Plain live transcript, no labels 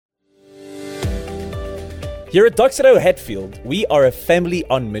Here at Doxedo Hatfield, we are a family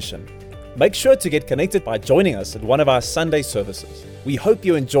on mission. Make sure to get connected by joining us at one of our Sunday services. We hope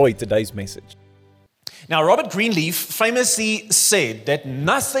you enjoyed today's message. Now, Robert Greenleaf famously said that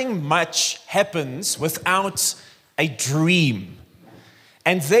nothing much happens without a dream.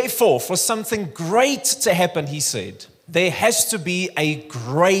 And therefore, for something great to happen, he said, there has to be a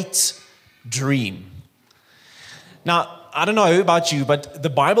great dream. Now, I don't know about you, but the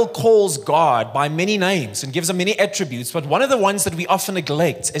Bible calls God by many names and gives him many attributes. But one of the ones that we often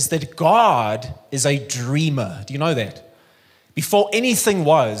neglect is that God is a dreamer. Do you know that? Before anything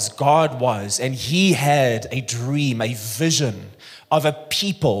was, God was, and he had a dream, a vision of a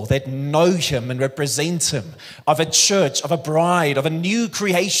people that know him and represent him, of a church, of a bride, of a new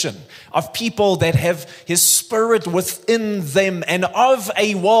creation, of people that have his spirit within them, and of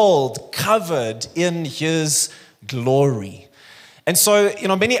a world covered in his glory. And so,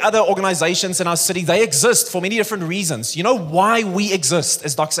 many other organizations in our city, they exist for many different reasons. You know why we exist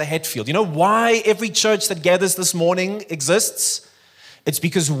as Doxa Hatfield? You know why every church that gathers this morning exists? It's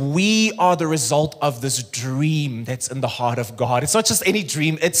because we are the result of this dream that's in the heart of God. It's not just any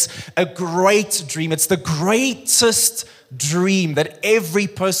dream, it's a great dream. It's the greatest dream that every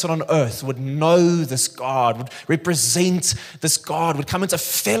person on earth would know this God, would represent this God, would come into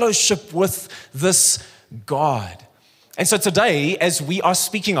fellowship with this God. And so today, as we are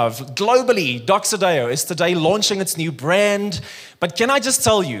speaking of, globally, Doxedo is today launching its new brand. But can I just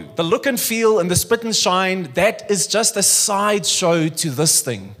tell you, the look and feel and the spit and shine, that is just a sideshow to this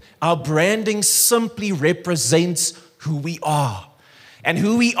thing. Our branding simply represents who we are. And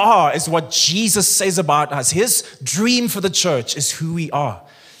who we are is what Jesus says about us. His dream for the church is who we are.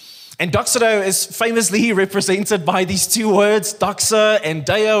 And Doxedo is famously represented by these two words, doxa and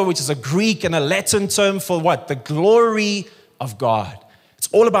deo, which is a Greek and a Latin term for what? The glory of God. It's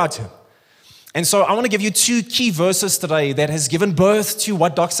all about him. And so I want to give you two key verses today that has given birth to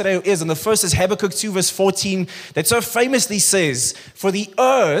what Doxedo is. And the first is Habakkuk 2 verse 14 that so famously says, "For the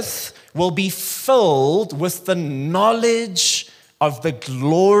earth will be filled with the knowledge of the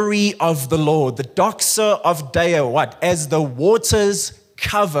glory of the Lord." The doxa of deo, what? As the waters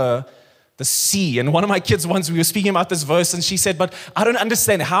cover the sea. And one of my kids once, we were speaking about this verse, and she said, "But I don't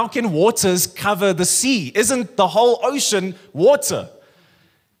understand, how can waters cover the sea? Isn't the whole ocean water?"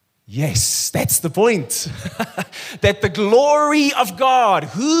 Yes, that's the point. That the glory of God,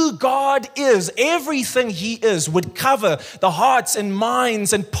 who God is, everything he is, would cover the hearts and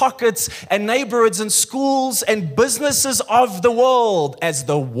minds and pockets and neighborhoods and schools and businesses of the world as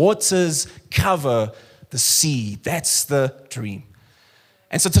the waters cover the sea. That's the dream.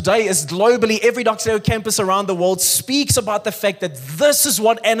 And so today, as globally, every Doxedo campus around the world speaks about the fact that this is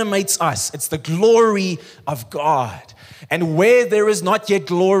what animates us. It's the glory of God. And where there is not yet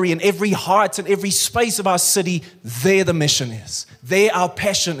glory in every heart and every space of our city, there the mission is. There our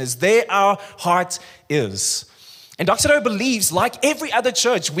passion is. There our heart is. And Doxedo believes, like every other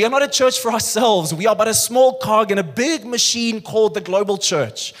church, we are not a church for ourselves. We are but a small cog in a big machine called the global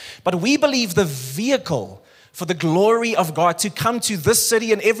church. But we believe the vehicle for the glory of God to come to this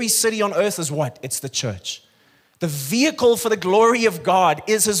city and every city on earth is what? It's the church. The vehicle for the glory of God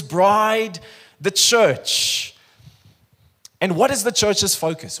is his bride, the church. And what is the church's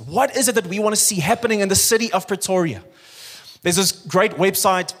focus? What is it that we want to see happening in the city of Pretoria? There's this great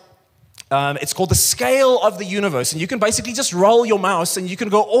website. It's called The Scale of the Universe. And you can basically just roll your mouse and you can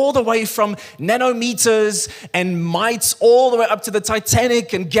go all the way from nanometers and mites all the way up to the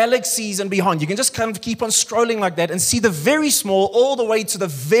Titanic and galaxies and beyond. You can just kind of keep on scrolling like that and see the very small all the way to the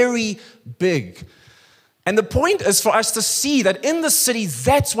very big. And the point is for us to see that in the city,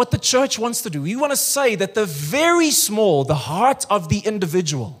 that's what the church wants to do. We want to say that the very small, the heart of the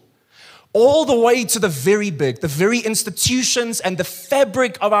individual, all the way to the very big, the very institutions and the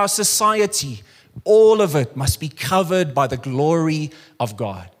fabric of our society, all of it must be covered by the glory of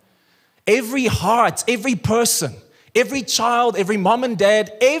God. Every heart, every person, every child, every mom and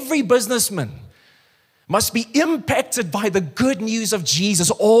dad, every businessman must be impacted by the good news of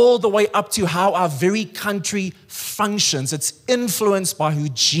Jesus all the way up to how our very country functions. It's influenced by who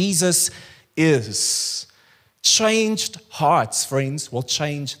Jesus is. Changed hearts, friends, will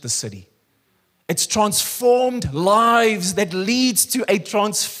change the city. It's transformed lives that leads to a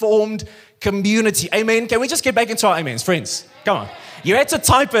transformed community. Amen. Can we just get back into our amens, friends? Come on. You had to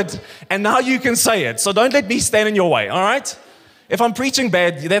type it, and now you can say it. So don't let me stand in your way, all right? If I'm preaching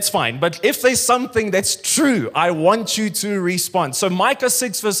bad, that's fine. But if there's something that's true, I want you to respond. So Micah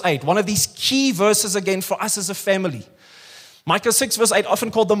 6 verse 8, one of these key verses again for us as a family. Micah 6 verse 8,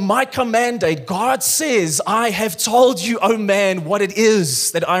 often called the Micah mandate. God says, I have told you, O man, what it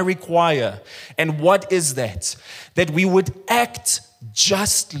is that I require. And what is that? That we would act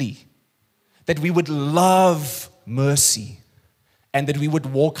justly, that we would love mercy, and that we would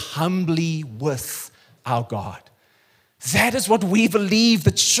walk humbly with our God. That is what we believe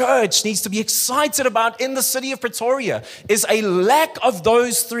the church needs to be excited about in the city of Pretoria, is a lack of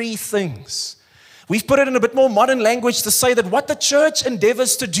those three things. We've put it in a bit more modern language to say that what the church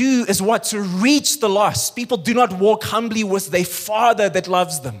endeavors to do is what? To reach the lost. People do not walk humbly with their Father that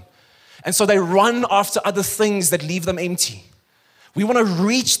loves them. And so they run after other things that leave them empty. We want to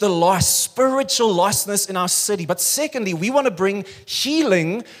reach the lost, spiritual lostness in our city. But secondly, we want to bring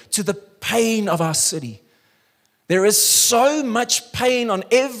healing to the pain of our city. There is so much pain on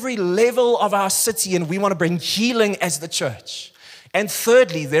every level of our city, and we want to bring healing as the church. And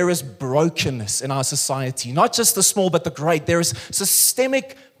thirdly, there is brokenness in our society, not just the small but the great. There is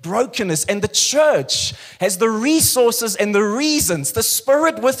systemic brokenness, and the church has the resources and the reasons, the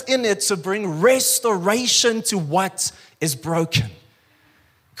spirit within it to bring restoration to what is broken.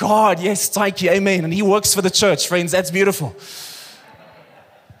 God, yes, Taiki, amen. And He works for the church, friends. That's beautiful.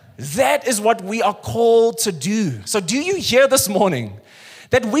 That is what we are called to do. So do you hear this morning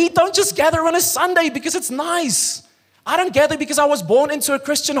that we don't just gather on a Sunday because it's nice? I don't gather because I was born into a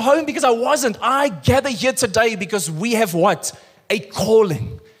Christian home, because I wasn't. I gather here today because we have what? A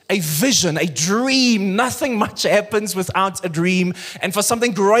calling, a vision, a dream. Nothing much happens without a dream. And for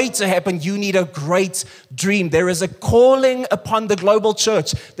something great to happen, you need a great dream. There is a calling upon the global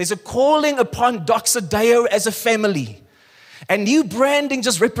church. There's a calling upon Doxa Deo as a family. And new branding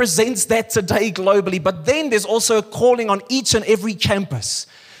just represents that today globally. But then there's also a calling on each and every campus.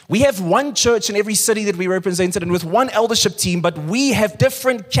 We have one church in every city that we represented and with one eldership team, but we have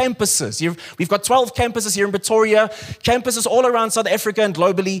different campuses. We've got 12 campuses here in Pretoria, campuses all around South Africa and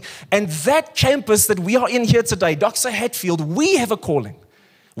globally. And that campus that we are in here today, Doxa Hatfield, we have a calling.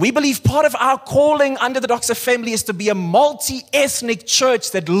 We believe part of our calling under the Doxa family is to be a multi-ethnic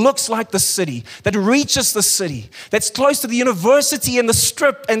church that looks like the city, that reaches the city, that's close to the university and the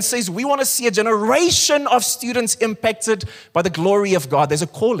strip, and says we want to see a generation of students impacted by the glory of God. There's a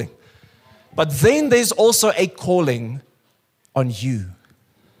calling. But then there's also a calling on you.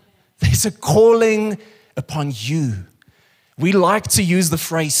 There's a calling upon you. We like to use the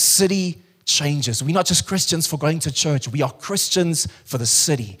phrase city changes. We're not just Christians for going to church. We are Christians for the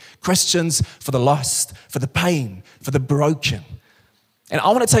city, Christians for the lost, for the pain, for the broken. And I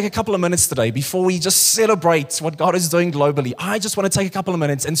want to take a couple of minutes today before we just celebrate what God is doing globally. I just want to take a couple of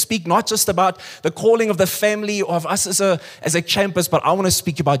minutes and speak not just about the calling of the family or of us as a campus, but I want to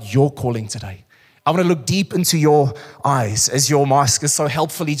speak about your calling today. I want to look deep into your eyes as your mask is so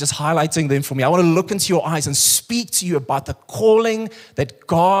helpfully just highlighting them for me. I want to look into your eyes and speak to you about the calling that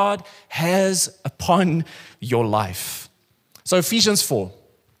God has upon your life. So Ephesians 4.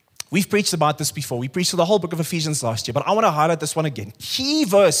 We've preached about this before. We preached the whole book of Ephesians last year, but I want to highlight this one again. Key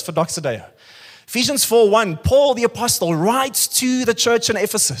verse for Doxa Deo. Ephesians 4:1, Paul the apostle writes to the church in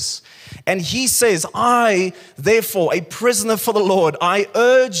Ephesus, and he says, I, therefore, a prisoner for the Lord, I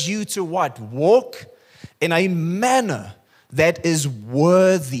urge you to what? Walk in a manner that is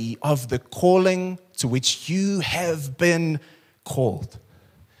worthy of the calling to which you have been called.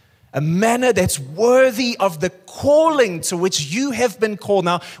 A manner that's worthy of the calling to which you have been called.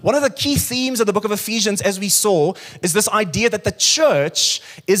 Now, one of the key themes of the book of Ephesians, as we saw, is this idea that the church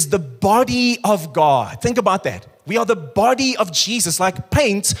is the body of God. Think about that. We are the body of Jesus, like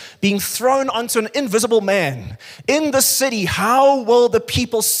paint being thrown onto an invisible man. In the city, how will the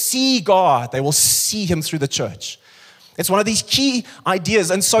people see God? They will see Him through the church. It's one of these key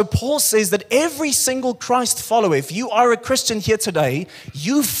ideas. And so Paul says that every single Christ follower, if you are a Christian here today,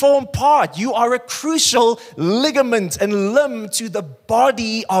 you form part. You are a crucial ligament and limb to the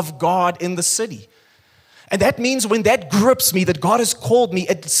body of God in the city. And that means when that grips me, that God has called me,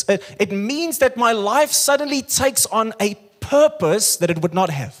 it means that my life suddenly takes on a purpose that it would not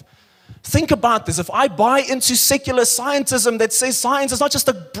have. Think about this. If I buy into secular scientism that says science is not just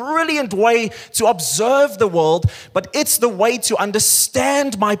a brilliant way to observe the world, but it's the way to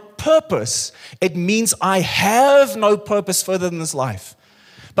understand my purpose, it means I have no purpose further than this life.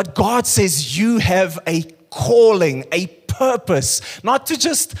 But God says you have a calling, a purpose, not to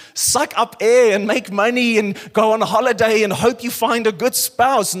just suck up air and make money and go on a holiday and hope you find a good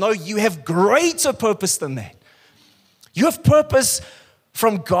spouse. No, you have greater purpose than that. You have purpose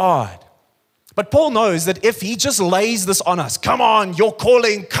from God. But Paul knows that if he just lays this on us, come on, your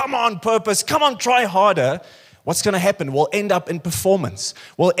calling, come on, purpose, come on, try harder, what's going to happen? We'll end up in performance.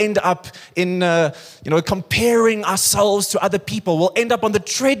 We'll end up in, comparing ourselves to other people. We'll end up on the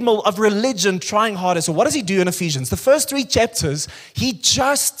treadmill of religion, trying harder. So what does he do in Ephesians? The first 3 chapters, he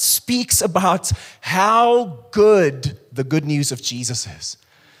just speaks about how good the good news of Jesus is.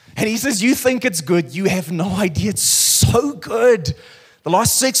 And he says, you think it's good. You have no idea. It's so good. The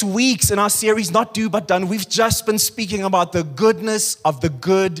last 6 weeks in our series, Not Do But Done, we've just been speaking about the goodness of the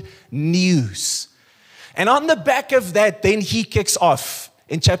good news. And on the back of that, then he kicks off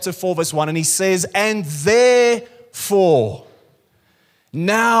in chapter 4, verse 1, and he says, and therefore,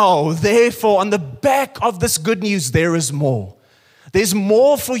 now, therefore, on the back of this good news, there is more. There's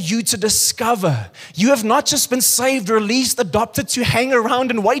more for you to discover. You have not just been saved, released, adopted to hang around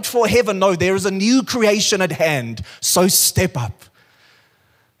and wait for heaven. No, there is a new creation at hand. So step up.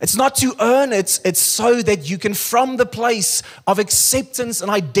 It's not to earn, it's so that you can, from the place of acceptance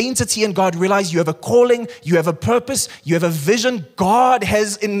and identity in God, realize you have a calling, you have a purpose, you have a vision. God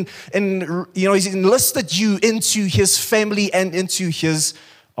has He's enlisted you into His family and into His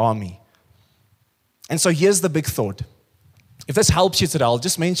army. And so here's the big thought. If this helps you today, I'll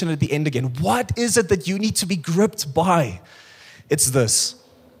just mention it at the end again. What is it that you need to be gripped by? It's this,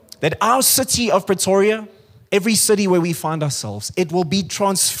 that our city of Pretoria, every city where we find ourselves, it will be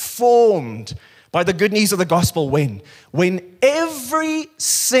transformed by the good news of the gospel when every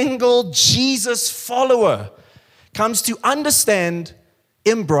single Jesus follower comes to understand,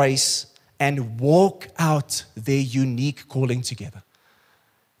 embrace, and walk out their unique calling together.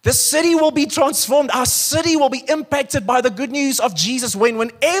 The city will be transformed. Our city will be impacted by the good news of Jesus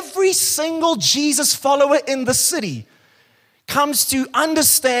when every single Jesus follower in the city comes to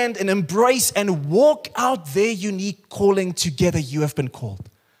understand and embrace and walk out their unique calling together. You have been called.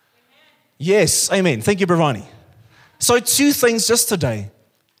 Yes, amen. Thank you, Bravani. So 2 things just today.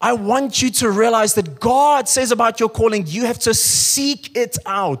 I want you to realize that God says about your calling, you have to seek it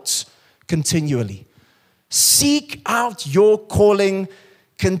out continually. Seek out your calling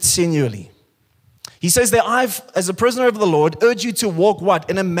continually. He says that I've, as a prisoner of the Lord, urge you to walk what?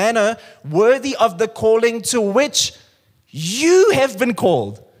 In a manner worthy of the calling to which you have been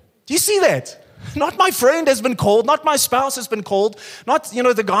called. Do you see that? Not my friend has been called, not my spouse has been called, not,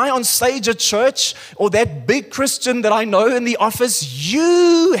 the guy on stage at church or that big Christian that I know in the office.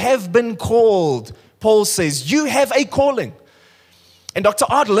 You have been called, Paul says. You have a calling. And Dr.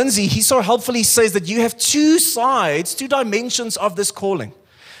 Art Lindsay, he so helpfully says that you have 2 sides, 2 dimensions of this calling.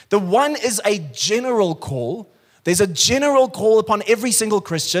 The one is a general call. There's a general call upon every single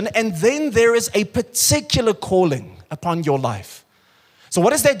Christian, and then there is a particular calling upon your life. So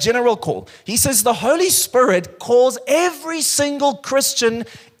what is that general call? He says the Holy Spirit calls every single Christian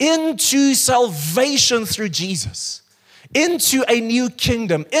into salvation through Jesus, into a new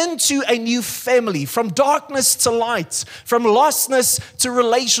kingdom, into a new family, from darkness to light, from lostness to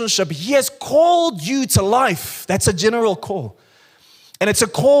relationship. He has called you to life. That's a general call. And it's a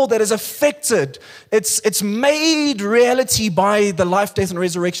call that is affected. It's made reality by the life, death, and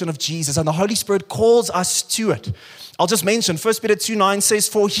resurrection of Jesus. And the Holy Spirit calls us to it. I'll just mention, 1 Peter 2:9 says,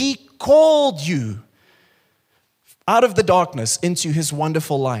 for He called you out of the darkness into His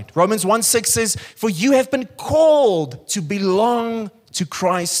wonderful light. Romans 1:6 says, for you have been called to belong to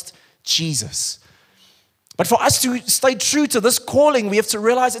Christ Jesus. But for us to stay true to this calling, we have to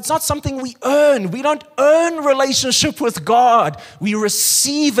realize it's not something we earn. We don't earn relationship with God. We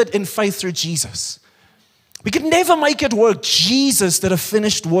receive it in faith through Jesus. We can never make it work. Jesus did a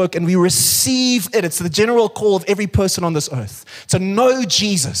finished work and we receive it. It's the general call of every person on this earth to know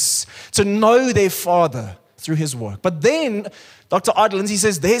Jesus, to know their Father through His work. But then Dr. Art Lindsay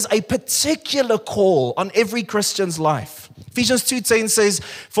says there's a particular call on every Christian's life. Ephesians 2:10 says,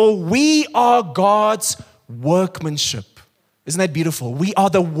 for we are God's workmanship. Isn't that beautiful? We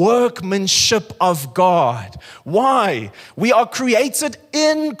are the workmanship of God. Why? We are created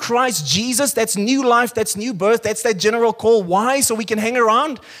in Christ Jesus. That's new life. That's new birth. That's that general call. Why? So we can hang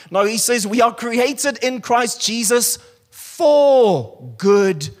around? No, he says we are created in Christ Jesus for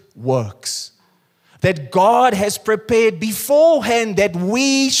good works that God has prepared beforehand that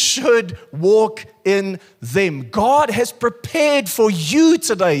we should walk in them. God has prepared for you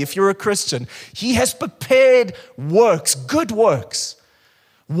today, if you're a Christian. He has prepared works, good works.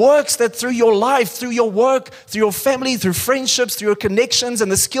 Works that through your life, through your work, through your family, through friendships, through your connections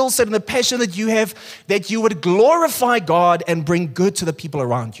and the skill set and the passion that you have, that you would glorify God and bring good to the people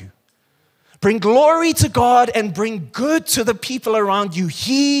around you. Bring glory to God and bring good to the people around you.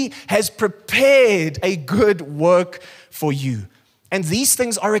 He has prepared a good work for you. And these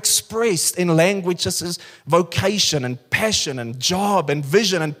things are expressed in language such as vocation and passion and job and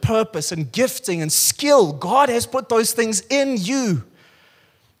vision and purpose and gifting and skill. God has put those things in you.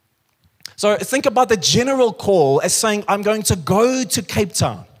 So think about the general call as saying, I'm going to go to Cape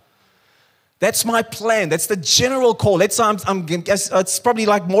Town. That's my plan. That's the general call. It's probably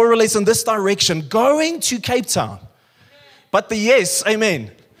like more or less in this direction, going to Cape Town. But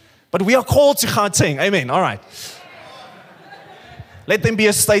amen. But we are called to Gauteng, amen. All right. Let them be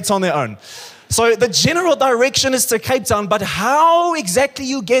a state on their own. So the general direction is to Cape Town, but how exactly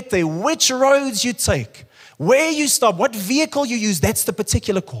you get there, which roads you take, where you stop, what vehicle you use, that's the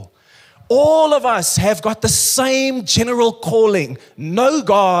particular call. All of us have got the same general calling. Know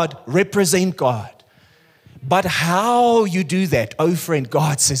God, represent God. But how you do that, oh friend,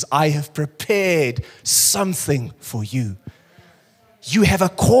 God says, I have prepared something for you. You have a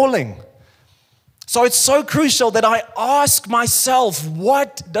calling. So it's so crucial that I ask myself,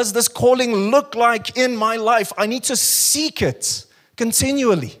 what does this calling look like in my life? I need to seek it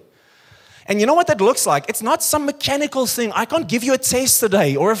continually. And you know what that looks like? It's not some mechanical thing. I can't give you a test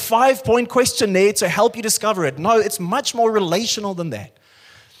today or a 5-point questionnaire to help you discover it. No, it's much more relational than that.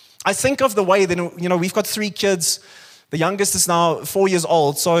 I think of the way that, we've got 3 kids. The youngest is now 4 years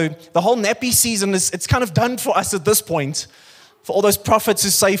old. So the whole nappy season it's kind of done for us at this point. For all those prophets who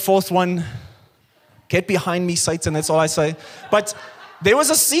say, 4th one, get behind me, Satan, that's all I say. But there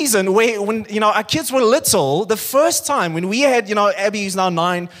was a season when our kids were little, the first time when we had, Abby, who's now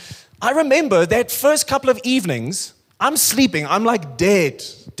 9, I remember that first couple of evenings, I'm sleeping, I'm like dead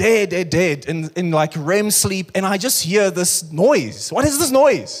in like REM sleep, and I just hear this noise. What is this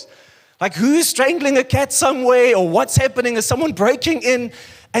noise? Like who's strangling a cat somewhere, or what's happening? Is someone breaking in?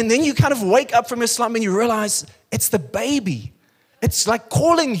 And then you kind of wake up from your slumber and you realize it's the baby. It's like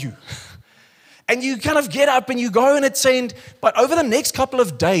calling you. And you kind of get up and you go and attend. But over the next couple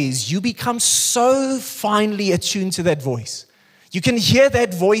of days, you become so finely attuned to that voice. You can hear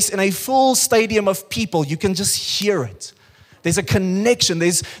that voice in a full stadium of people. You can just hear it. There's a connection.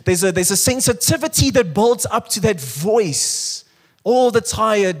 There's a sensitivity that builds up to that voice. All the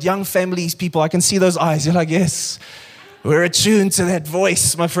tired young families, people, I can see those eyes. You're like, yes, we're attuned to that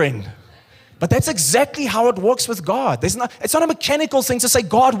voice, my friend. But that's exactly how it works with God. It's not a mechanical thing to say,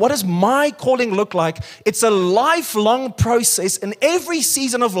 God, what does my calling look like? It's a lifelong process in every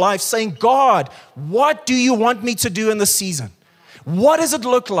season of life saying, God, what do you want me to do in this season? What does it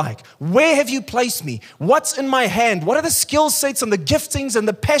look like? Where have you placed me? What's in my hand? What are the skill sets and the giftings and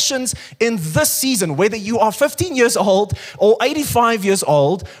the passions in this season? Whether you are 15 years old or 85 years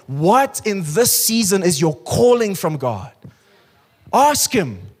old, what in this season is your calling from God? Ask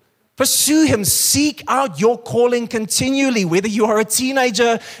Him. Pursue Him. Seek out your calling continually. Whether you are a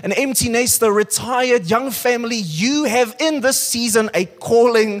teenager, an empty nester, retired, young family, you have in this season a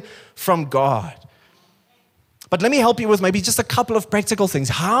calling from God. But let me help you with maybe just a couple of practical things.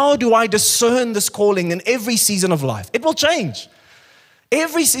 How do I discern this calling in every season of life? It will change.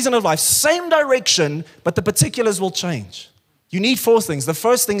 Every season of life, same direction, but the particulars will change. You need 4 things. The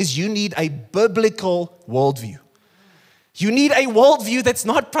first thing is you need a biblical worldview. You need a worldview that's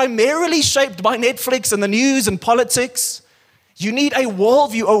not primarily shaped by Netflix and the news and politics. You need a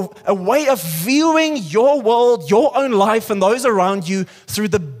worldview, a way of viewing your world, your own life, and those around you through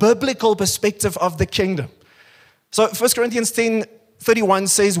the biblical perspective of the kingdom. So 1 Corinthians 10:31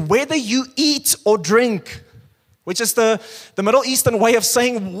 says, whether you eat or drink, which is the Middle Eastern way of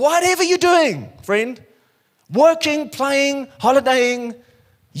saying whatever you're doing, friend, working, playing, holidaying,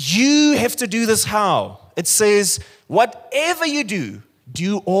 you have to do this how? It says, whatever you do,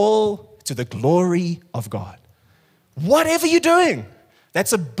 do all to the glory of God. Whatever you're doing.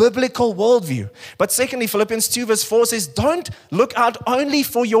 That's a biblical worldview. But secondly, Philippians 2:4 says, don't look out only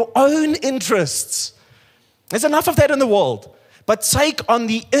for your own interests. There's enough of that in the world. But take on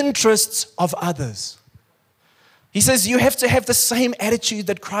the interests of others. He says you have to have the same attitude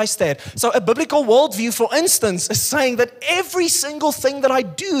that Christ had. So a biblical worldview, for instance, is saying that every single thing that I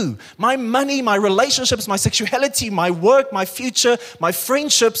do, my money, my relationships, my sexuality, my work, my future, my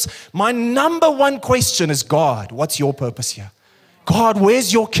friendships, my number one question is, God, what's your purpose here? God,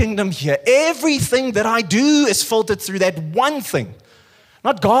 where's your kingdom here? Everything that I do is filtered through that one thing.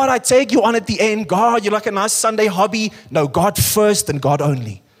 Not God, I take you on at the end. God, you're like a nice Sunday hobby. No, God first and God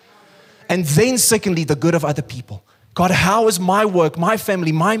only. And then secondly, the good of other people. God, how is my work, my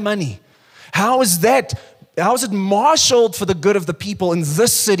family, my money? How is it marshaled for the good of the people in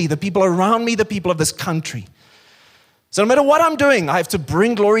this city, the people around me, the people of this country? So no matter what I'm doing, I have to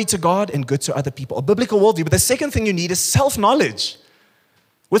bring glory to God and good to other people. A biblical worldview. But the second thing you need is self-knowledge.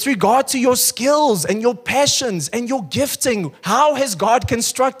 With regard to your skills and your passions and your gifting, how has God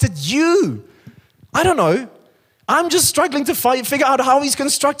constructed you? I don't know. I'm just struggling to figure out how He's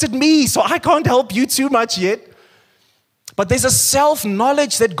constructed me, so I can't help you too much yet. But there's a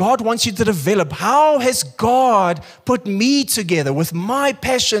self-knowledge that God wants you to develop. How has God put me together with my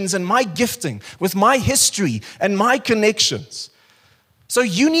passions and my gifting, with my history and my connections? So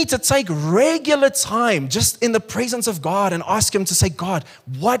you need to take regular time just in the presence of God and ask Him to say, God,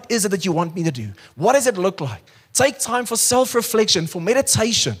 what is it that you want me to do? What does it look like? Take time for self-reflection, for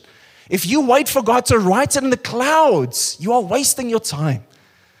meditation. If you wait for God to write it in the clouds, you are wasting your time.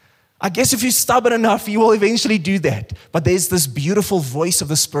 I guess if you're stubborn enough, you will eventually do that. But there's this beautiful voice of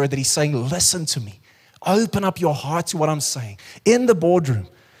the Spirit that He's saying, listen to me. Open up your heart to what I'm saying. In the boardroom,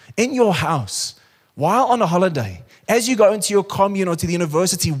 in your house, while on a holiday, as you go into your commune or to the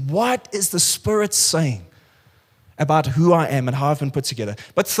university, what is the Spirit saying about who I am and how I've been put together?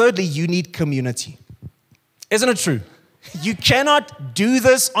 But thirdly, you need community. Isn't it true? You cannot do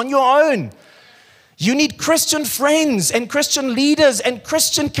this on your own. You need Christian friends and Christian leaders and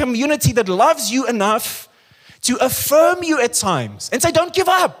Christian community that loves you enough to affirm you at times and say, don't give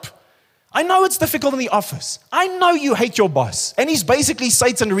up. I know it's difficult in the office. I know you hate your boss and he's basically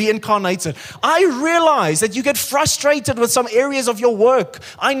Satan reincarnated. I realize that you get frustrated with some areas of your work.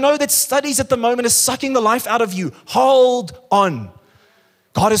 I know that studies at the moment is sucking the life out of you. Hold on.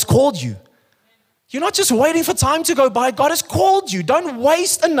 God has called you. You're not just waiting for time to go by. God has called you. Don't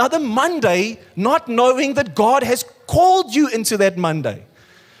waste another Monday not knowing that God has called you into that Monday.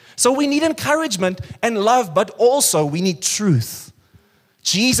 So we need encouragement and love, but also we need truth.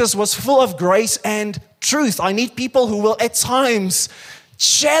 Jesus was full of grace and truth. I need people who will at times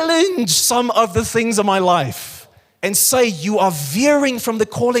challenge some of the things of my life and say, you are veering from the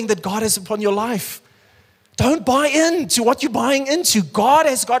calling that God has upon your life. Don't buy into what you're buying into. God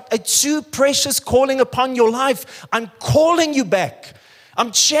has got a too precious calling upon your life. I'm calling you back.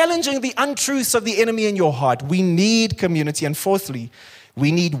 I'm challenging the untruths of the enemy in your heart. We need community. And fourthly,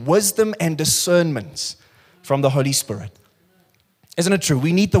 we need wisdom and discernment from the Holy Spirit. Isn't it true?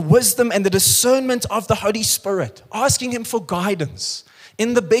 We need the wisdom and the discernment of the Holy Spirit, asking Him for guidance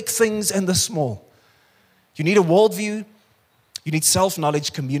in the big things and the small. You need a worldview. You need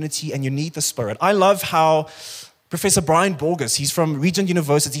self-knowledge, community, and you need the Spirit. I love how Professor Brian Borges, he's from Regent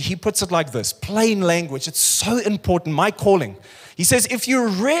University, he puts it like this, plain language. It's so important, my calling. He says, if you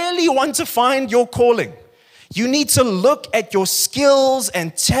really want to find your calling, you need to look at your skills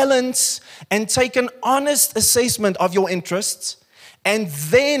and talents and take an honest assessment of your interests and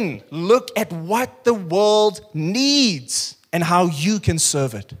then look at what the world needs and how you can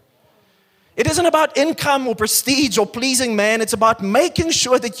serve it. It isn't about income or prestige or pleasing man. It's about making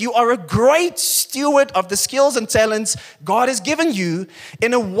sure that you are a great steward of the skills and talents God has given you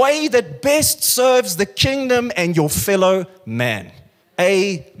in a way that best serves the kingdom and your fellow man.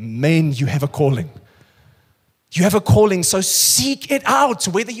 Amen. You have a calling. You have a calling, so seek it out.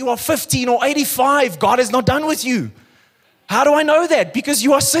 Whether you are 15 or 85, God is not done with you. How do I know that? Because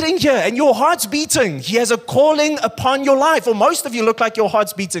you are sitting here and your heart's beating. He has a calling upon your life. Or most of you look like your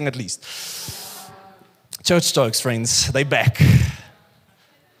heart's beating at least. Church jokes, friends. They're back.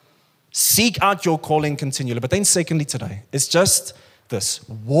 Seek out your calling continually. But then secondly today, it's just this.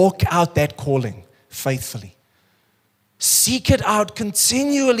 Walk out that calling faithfully. Seek it out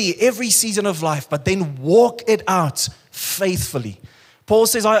continually every season of life, but then walk it out faithfully. Paul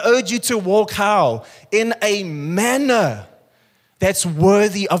says, I urge you to walk how? In a manner that's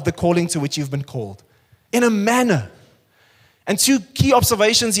worthy of the calling to which you've been called. In a manner. And two key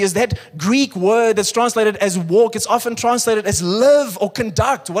observations here is that Greek word that's translated as walk, it's often translated as live or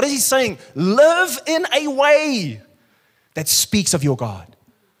conduct. What is he saying? Live in a way that speaks of your God.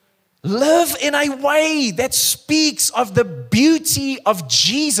 Live in a way that speaks of the beauty of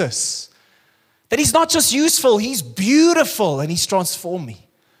Jesus. That He's not just useful, He's beautiful and He's transformed me.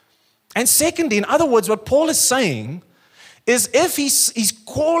 And secondly, in other words, what Paul is saying is if he's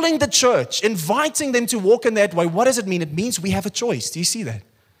calling the church, inviting them to walk in that way, what does it mean? It means we have a choice. Do you see that?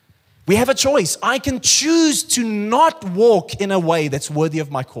 We have a choice. I can choose to not walk in a way that's worthy of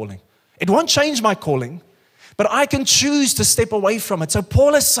my calling. It won't change my calling, but I can choose to step away from it. So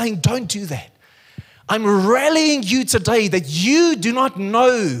Paul is saying, don't do that. I'm rallying you today that you do not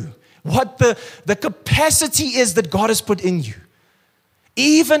know what the capacity is that God has put in you.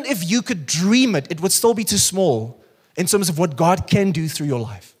 Even if you could dream it, it would still be too small in terms of what God can do through your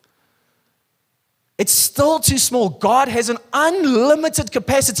life. It's still too small. God has an unlimited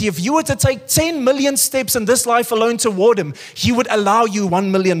capacity. If you were to take 10 million steps in this life alone toward Him, He would allow you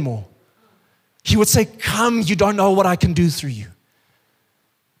 1 million more. He would say, come, you don't know what I can do through you.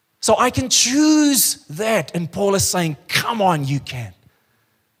 So I can choose that. And Paul is saying, come on, you can.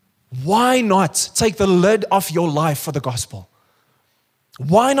 Why not take the lid off your life for the gospel?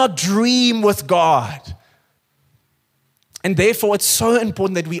 Why not dream with God? And therefore, it's so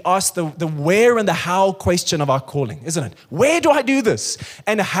important that we ask the where and the how question of our calling, isn't it? Where do I do this?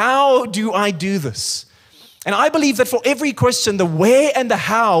 And how do I do this? And I believe that for every question, the where and the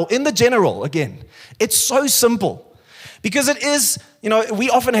how, in the general, again, it's so simple. Because it is,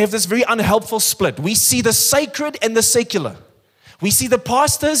 we often have this very unhelpful split. We see the sacred and the secular. We see the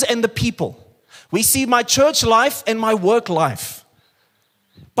pastors and the people. We see my church life and my work life.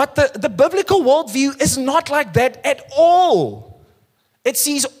 But the biblical worldview is not like that at all. It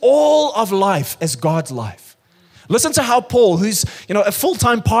sees all of life as God's life. Listen to how Paul, who's a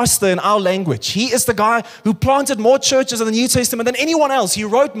full-time pastor in our language, he is the guy who planted more churches in the New Testament than anyone else. He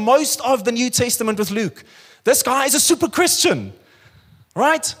wrote most of the New Testament with Luke. This guy is a super Christian,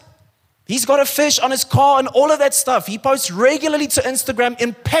 right? He's got a fish on his car and all of that stuff. He posts regularly to Instagram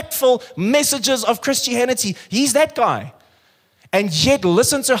impactful messages of Christianity. He's that guy. And yet,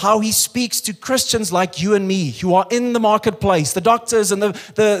 listen to how he speaks to Christians like you and me who are in the marketplace, the doctors and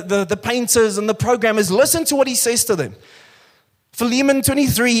the painters and the programmers. Listen to what he says to them. Philemon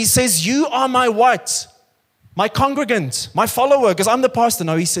 23, he says, you are my what? My congregant, my follower, because I'm the pastor.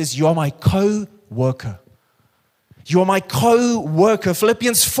 No, he says, you are my co-worker. You are my co-worker.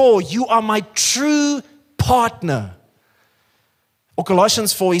 Philippians 4, you are my true partner. Or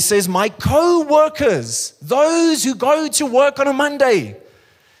Colossians 4, he says, my co-workers, those who go to work on a Monday.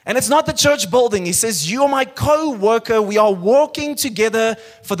 And it's not the church building. He says, you are my co-worker. We are working together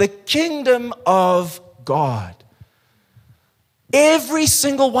for the kingdom of God. Every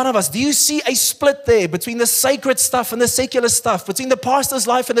single one of us. Do you see a split there between the sacred stuff and the secular stuff, between the pastor's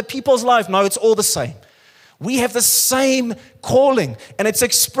life and the people's life? No, it's all the same. We have the same calling, and it's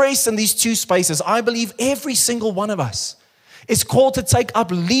expressed in these two spaces. I believe every single one of us is called to take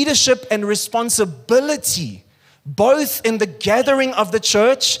up leadership and responsibility, both in the gathering of the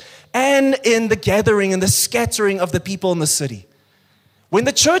church and in the gathering and the scattering of the people in the city. When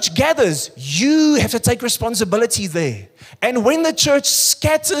the church gathers, you have to take responsibility there. And when the church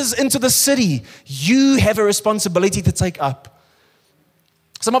scatters into the city, you have a responsibility to take up.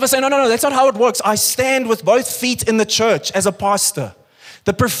 Some of us say, no, that's not how it works. I stand with both feet in the church as a pastor.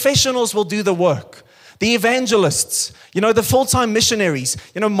 The professionals will do the work. The evangelists, the full-time missionaries.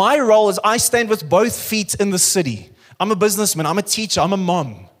 My role is I stand with both feet in the city. I'm a businessman, I'm a teacher, I'm a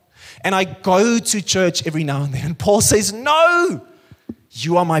mom. And I go to church every now and then. And Paul says, no,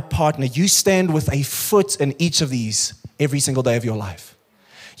 you are my partner. You stand with a foot in each of these every single day of your life.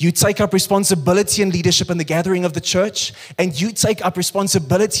 You take up responsibility and leadership in the gathering of the church, and you take up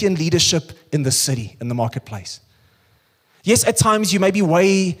responsibility and leadership in the city, in the marketplace. Yes, at times you may be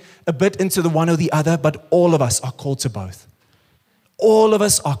way a bit into the one or the other, but all of us are called to both. All of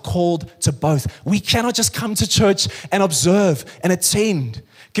us are called to both. We cannot just come to church and observe and attend.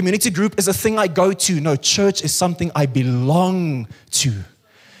 Community group is a thing I go to. No, church is something I belong to.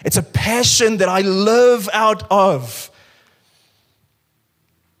 It's a passion that I live out of.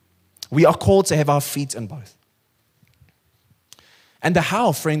 We are called to have our feet in both. And the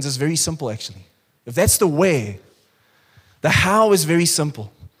how, friends, is very simple actually. If that's the where, the how is very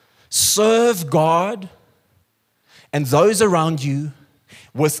simple. Serve God and those around you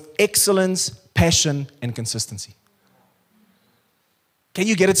with excellence, passion, and consistency. Can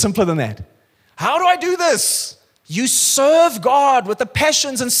you get it simpler than that? How do I do this? You serve God with the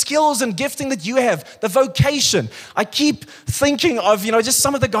passions and skills and gifting that you have, the vocation. I keep thinking of, just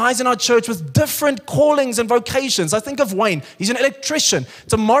some of the guys in our church with different callings and vocations. I think of Wayne. He's an electrician.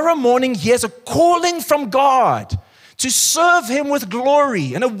 Tomorrow morning, he has a calling from God to serve him with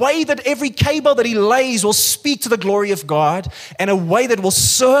glory in a way that every cable that he lays will speak to the glory of God and a way that will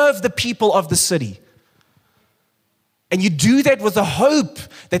serve the people of the city. And you do that with the hope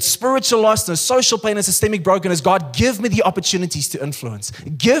that spiritual lostness, social pain, and systemic brokenness, God, give me the opportunities to influence.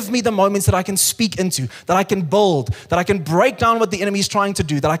 Give me the moments that I can speak into, that I can build, that I can break down what the enemy is trying to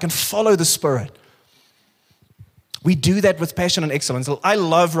do, that I can follow the Spirit. We do that with passion and excellence. I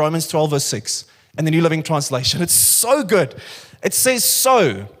love Romans 12, verse 6 and the New Living Translation. It's so good. It says,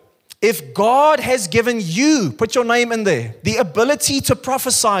 so, if God has given you, put your name in there, the ability to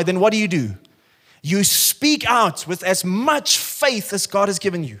prophesy, then what do? You speak out with as much faith as God has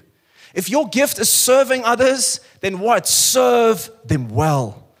given you. If your gift is serving others, then what? Serve them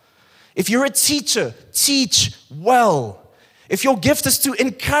well. If you're a teacher, teach well. If your gift is to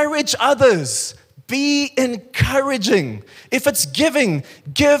encourage others, be encouraging. If it's giving,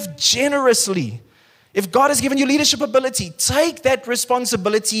 give generously. If God has given you leadership ability, take that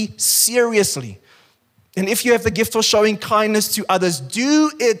responsibility seriously. And if you have the gift of showing kindness to others,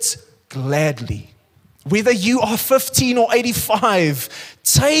 do it gladly. Whether you are 15 or 85,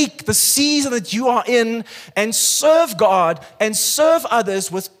 take the season that you are in and serve God and serve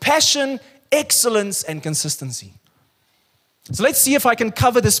others with passion, excellence, and consistency. So let's see if I can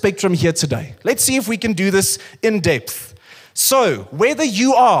cover the spectrum here today. Let's see if we can do this in depth. So, whether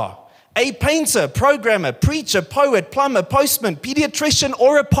you are a painter, programmer, preacher, poet, plumber, postman, pediatrician,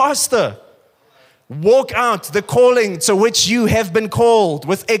 or a pastor, walk out the calling to which you have been called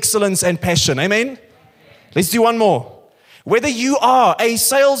with excellence and passion. Amen? Let's do one more. Whether you are a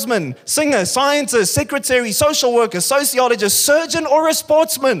salesman, singer, scientist, secretary, social worker, sociologist, surgeon, or a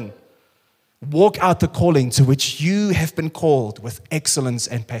sportsman, walk out the calling to which you have been called with excellence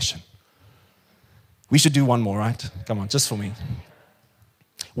and passion. We should do one more, right? Come on, just for me.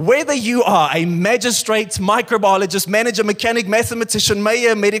 Whether you are a magistrate, microbiologist, manager, mechanic, mathematician,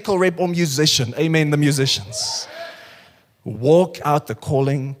 mayor, medical rep, or musician, amen, the musicians, walk out the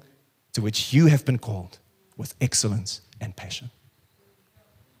calling to which you have been called with excellence and passion.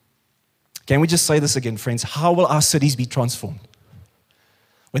 Can we just say this again, friends? How will our cities be transformed?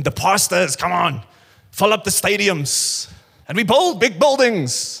 When the pastors, come on, fill up the stadiums and we build big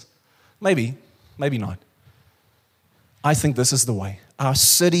buildings. Maybe not. I think this is the way. Our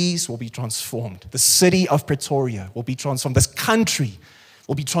cities will be transformed. The city of Pretoria will be transformed. This country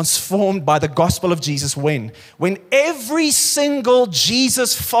will be transformed by the gospel of Jesus when every single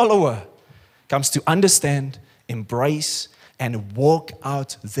Jesus follower comes to understand, embrace, and walk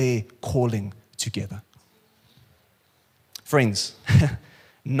out their calling together. Friends,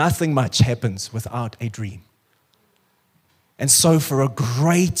 nothing much happens without a dream. And so for a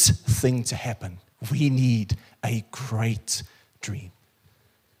great thing to happen, we need a great dream.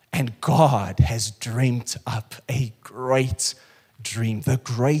 And God has dreamed up a great dream, the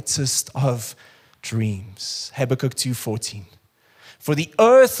greatest of dreams. Habakkuk 2:14. For the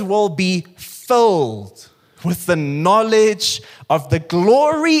earth will be filled with the knowledge of the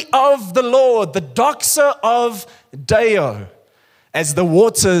glory of the Lord, the doxa of Deo, as the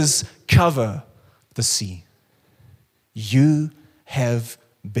waters cover the sea. You have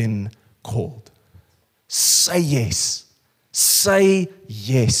been called. Say yes. Say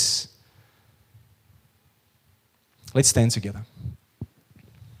yes. Let's stand together.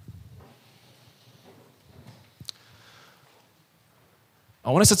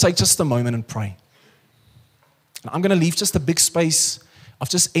 I want us to take just a moment and pray. And I'm going to leave just a big space of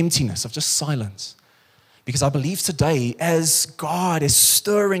just emptiness, of just silence. Because I believe today, as God is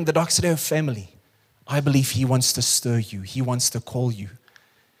stirring the Doxa Deo family, I believe He wants to stir you. He wants to call you.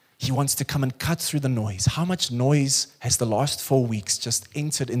 He wants to come and cut through the noise. How much noise has the last 4 weeks just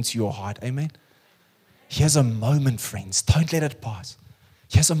entered into your heart? Amen? Here's a moment, friends. Don't let it pass.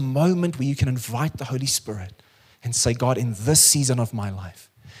 Here's a moment where you can invite the Holy Spirit and say, God, in this season of my life,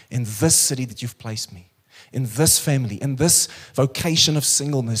 in this city that you've placed me, in this family, in this vocation of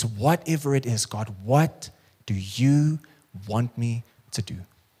singleness, whatever it is, God, what do you want me to do?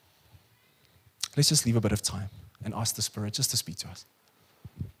 Let's just leave a bit of time and ask the Spirit just to speak to us.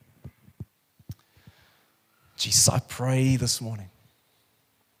 Jesus, I pray this morning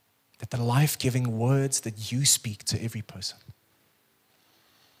that the life-giving words that you speak to every person,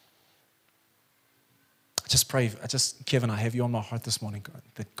 Kevin, I have you on my heart this morning, God,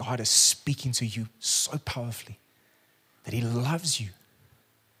 that God is speaking to you so powerfully, that He loves you,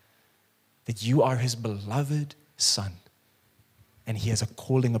 that you are His beloved Son, and He has a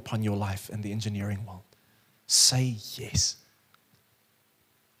calling upon your life in the engineering world. Say yes.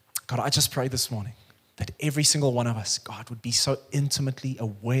 God, I just pray this morning that every single one of us, God, would be so intimately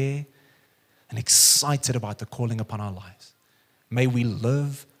aware and excited about the calling upon our lives. May we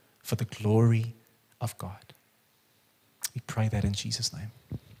live for the glory of God. We pray that in Jesus' name.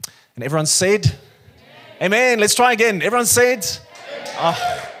 And everyone said, Amen. Let's try again. Everyone said,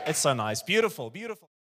 oh, it's so nice. Beautiful, beautiful.